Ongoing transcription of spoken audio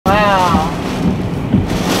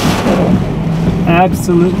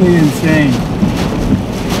absolutely insane.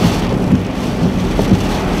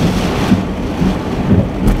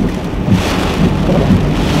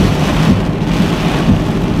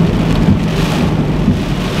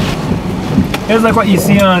 It's like what you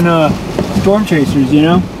see on storm chasers, you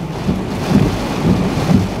know?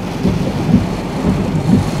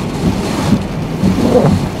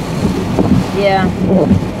 Yeah.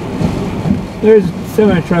 There's a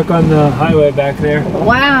semi-truck on the highway back there.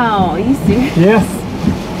 Wow, are you serious? Yes.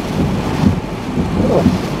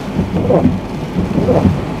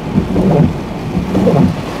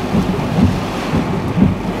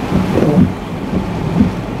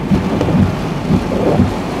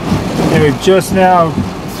 They're just now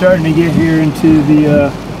starting to get here into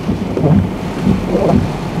the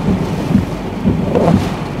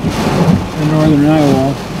northern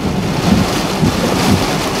eyewall.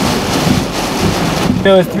 If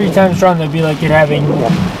it was 3 times strong, that'd be like it having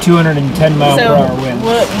 210 mile per hour winds.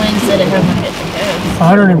 What winds did it have when it hit the coast?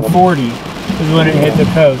 140 is when it hit the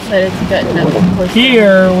coast. But it's gotten up close.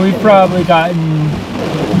 Here, we've probably gotten...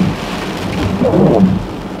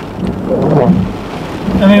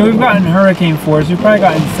 I mean, we've gotten hurricane force. We've probably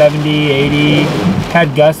gotten 70, 80,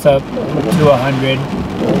 had gusts up to 100.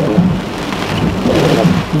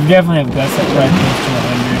 We definitely have gusts up right close to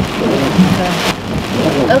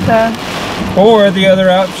 100. Okay. Or the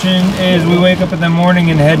other option is we wake up in the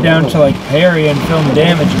morning and head down to like Perry and film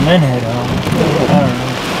damage and then head home. I don't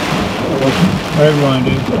know. Whatever you want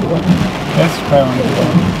to do. That's probably what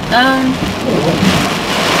I want to do.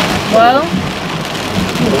 Well,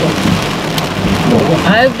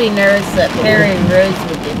 I would be nervous that Perry roads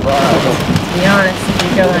would be blocked. To be honest,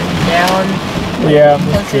 if you're going down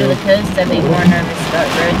closer to the coast, I'd be more nervous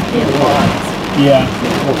about roads being blocked. Yeah.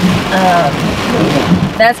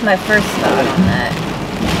 That's my first thought on that.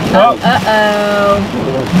 Oh. Uh-oh.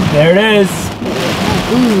 There it is.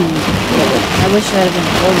 Ooh. I wish I had been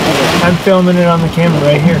filming it. I'm filming it on the camera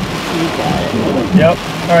right here. You got it. Yep.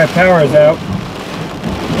 Alright, power is out.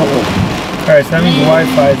 Alright, so that means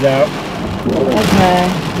Wi-Fi's out. Okay.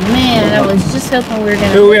 Man, I was just hoping we were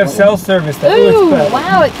going to... Ooh, we have cell service. Ooh,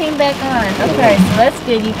 wow, it came back on. Okay, so that's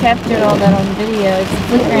good. You captured all that on video. It's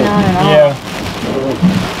flickering on and off. Yeah.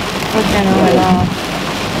 Flickering on and off.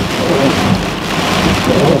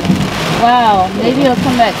 Wow, maybe it'll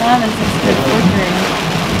come back on and just start flickering.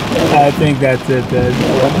 I think that's it then.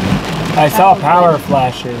 I saw power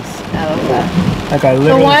flashes. Oh, okay. Like I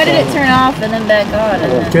literally. So why did it turn off and then back on?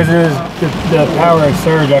 Because it was the power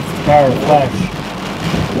surge after the power flash.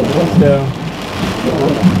 So.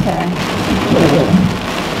 Okay.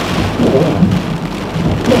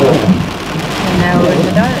 And now we're in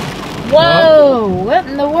the dark. Whoa! What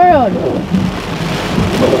in the world?